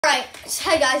Alright,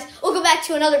 hi guys, welcome back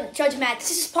to another Judge Matt.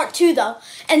 This is part 2 though,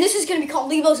 and this is going to be called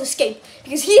Leabos Escape,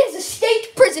 because he has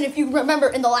escaped prison if you remember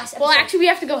in the last episode. Well, actually we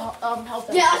have to go help them.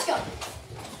 Yeah, let's go.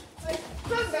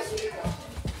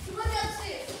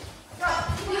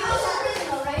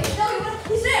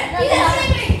 He's there! He's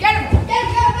escaping! Get him! Get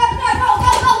him, go!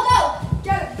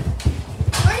 Get him!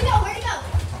 Where'd he go?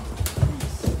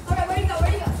 Alright, where'd he go?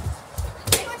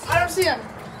 Anyone see I don't see him.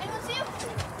 Anyone see him?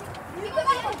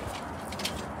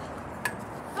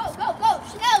 Go!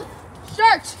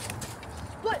 Search!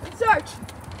 Split search!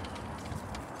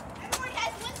 Everyone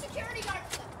has one security guard.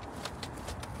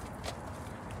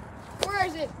 Where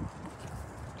is it?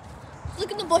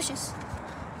 Look in the bushes.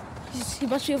 He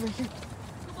must be over here.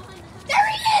 There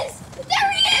he is!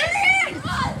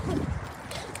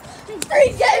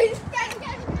 Freeze! Get him! He's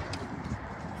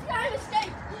got a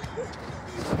mistake.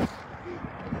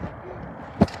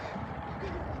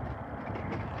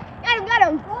 Got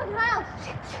him! Go in the house.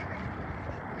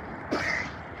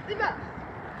 Leabo!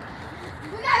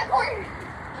 We got a corner.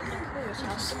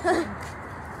 House.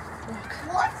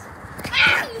 What?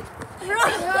 Ah! You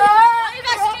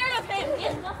got scared of him! He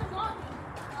has nothing on him.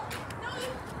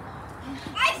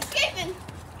 I'm escaping.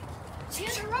 She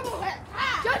has a rubber head.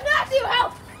 Ah! Judge Matthew,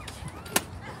 help!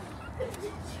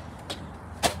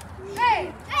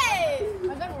 Hey!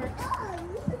 My gun works.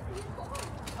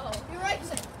 Oh, you're right.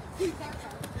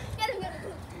 Get him.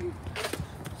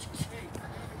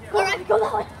 All right, go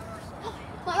that way.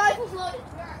 My rifle's loaded.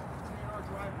 Yeah.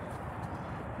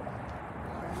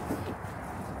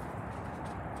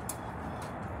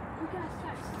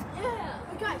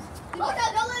 Hey guys. Oh no,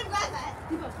 don't let him grab that.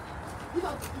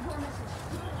 Leabo, report a message.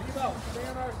 Leabo, stay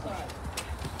on our side.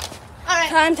 All right.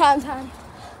 Time.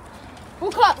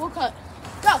 We'll cut. Go.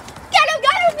 Get him.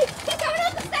 He's coming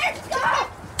up the stairs. Go.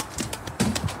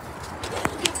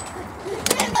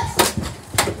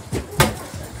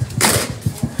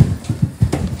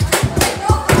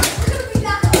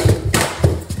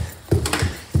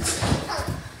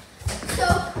 So,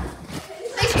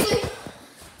 basically,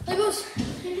 Leabo's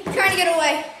trying to get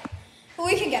away. But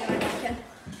we can get him, I think.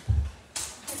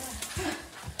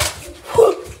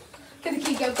 Get the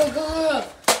key, go.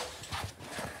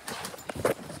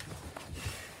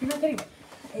 You're not getting it.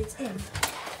 It's in.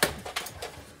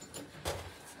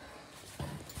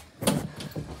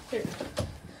 Here.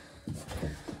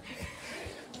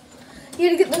 You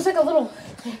gotta get, there's like a little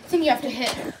thing you have to hit.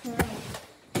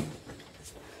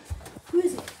 Who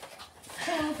is it?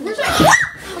 Where's that?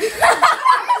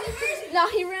 No,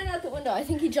 he ran out the window. I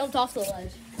think he jumped off the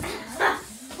ledge.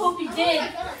 Hope he did.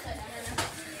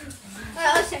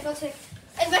 Alright, let's check.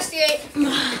 Investigate.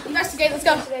 Let's go. Let's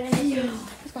go.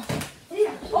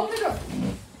 Open the door.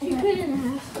 You couldn't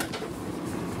have.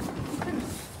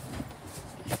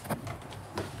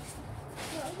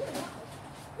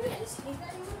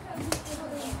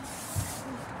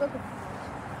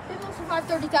 People survive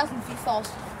 30,000 feet falls.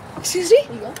 Excuse me?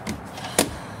 There you go.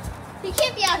 He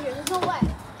can't be out here. There's no way.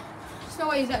 There's no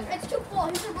way he's out here. It's too full.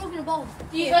 He's a broken bone.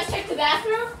 Do you guys check the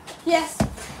bathroom? Yes.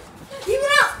 He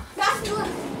went out. Back door.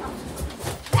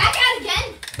 Back out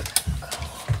again.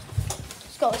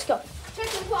 Let's go. Check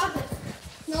the closet.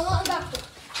 No, not the back door.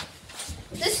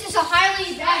 This is a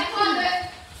highly bad closet.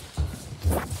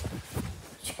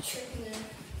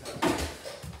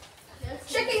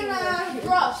 Checking the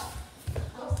garage.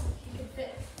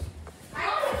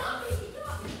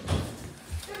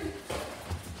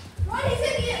 What is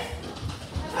in here?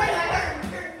 I heard.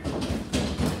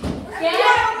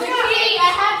 Yeah, the key. I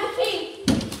have the key.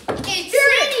 It's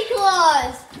Santa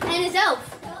Claus and his elf.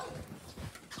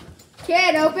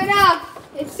 Kid, open up.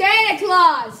 It's Santa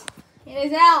Claus and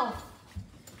his elf.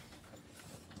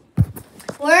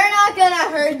 We're not gonna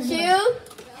hurt you.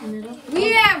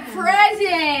 We have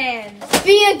presents.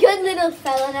 Be a good little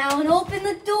fella now and open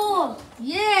the door.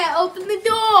 Yeah, open the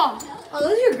door. Oh,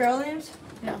 those are your girl names?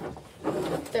 No,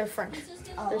 they're French.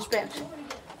 They're Spanish.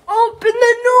 Open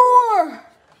the door!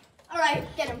 Alright,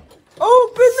 get him.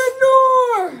 Open the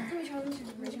door!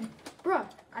 Bruh,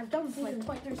 I've done this like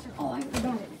quite 30 seconds. Oh, I've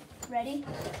done it. Ready?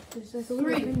 There's a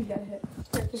little thing you gotta hit.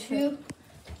 2.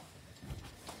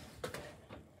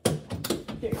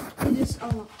 Here. He just,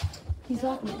 he's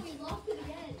locking it.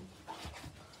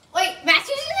 Wait, Matthew's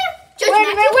in there? Judge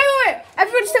Matthew? Wait.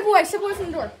 Everybody step away. Step away from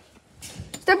the door.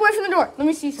 Step away from the door. Let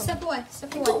me see something.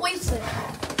 Step away. Put weights there.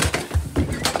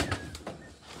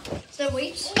 Is there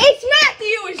weights? It's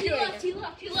Matthew who's doing it. He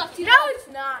left. No, it's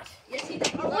not. Yes, he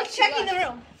did. We're checking the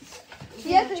room.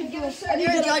 You have to give us.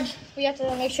 You're the judge. We have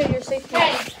to make sure you're safe.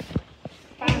 Hey.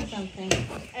 Found something.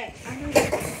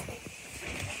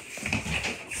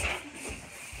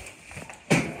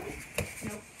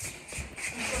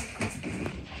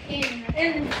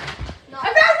 And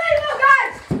I found Leabo,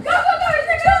 guys! Go, go, go!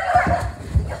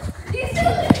 He's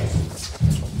doing it!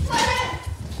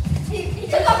 He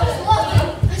took off his glove.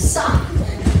 Sock.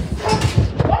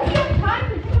 Why do you have time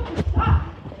to take off his sock?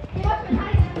 He must have been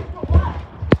hiding in for what?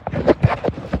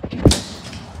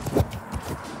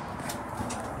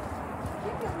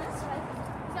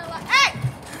 Hey!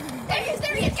 There he is!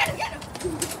 There he is! Get him! Get him!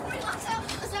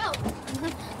 Let's out.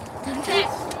 Okay.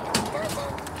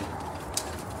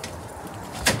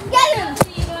 Get him!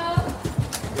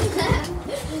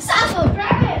 Stop him!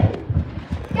 Grab it!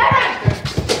 Get him!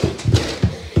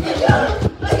 I got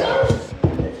him!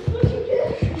 What you get?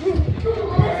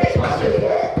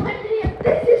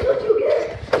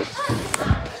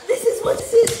 This is what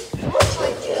you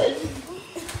get.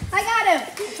 I got him!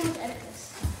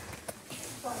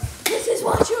 This is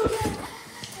what you get.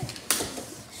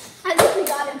 I think we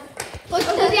got him. Look,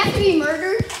 does he have to be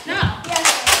murdered? No. Yes.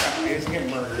 He doesn't get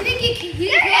murdered. He didn't get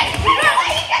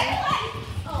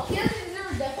He doesn't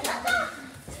deserve death.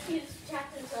 He just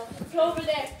trapped himself. Go over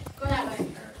there. Go that way.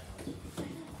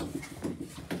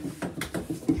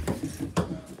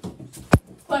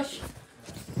 Push.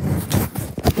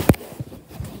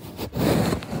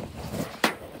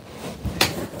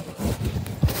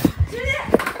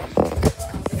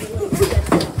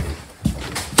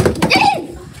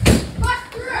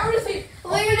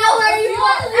 Well, you know where you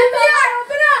want. FBI,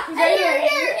 open up! Hey,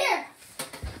 here.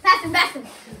 Pass him.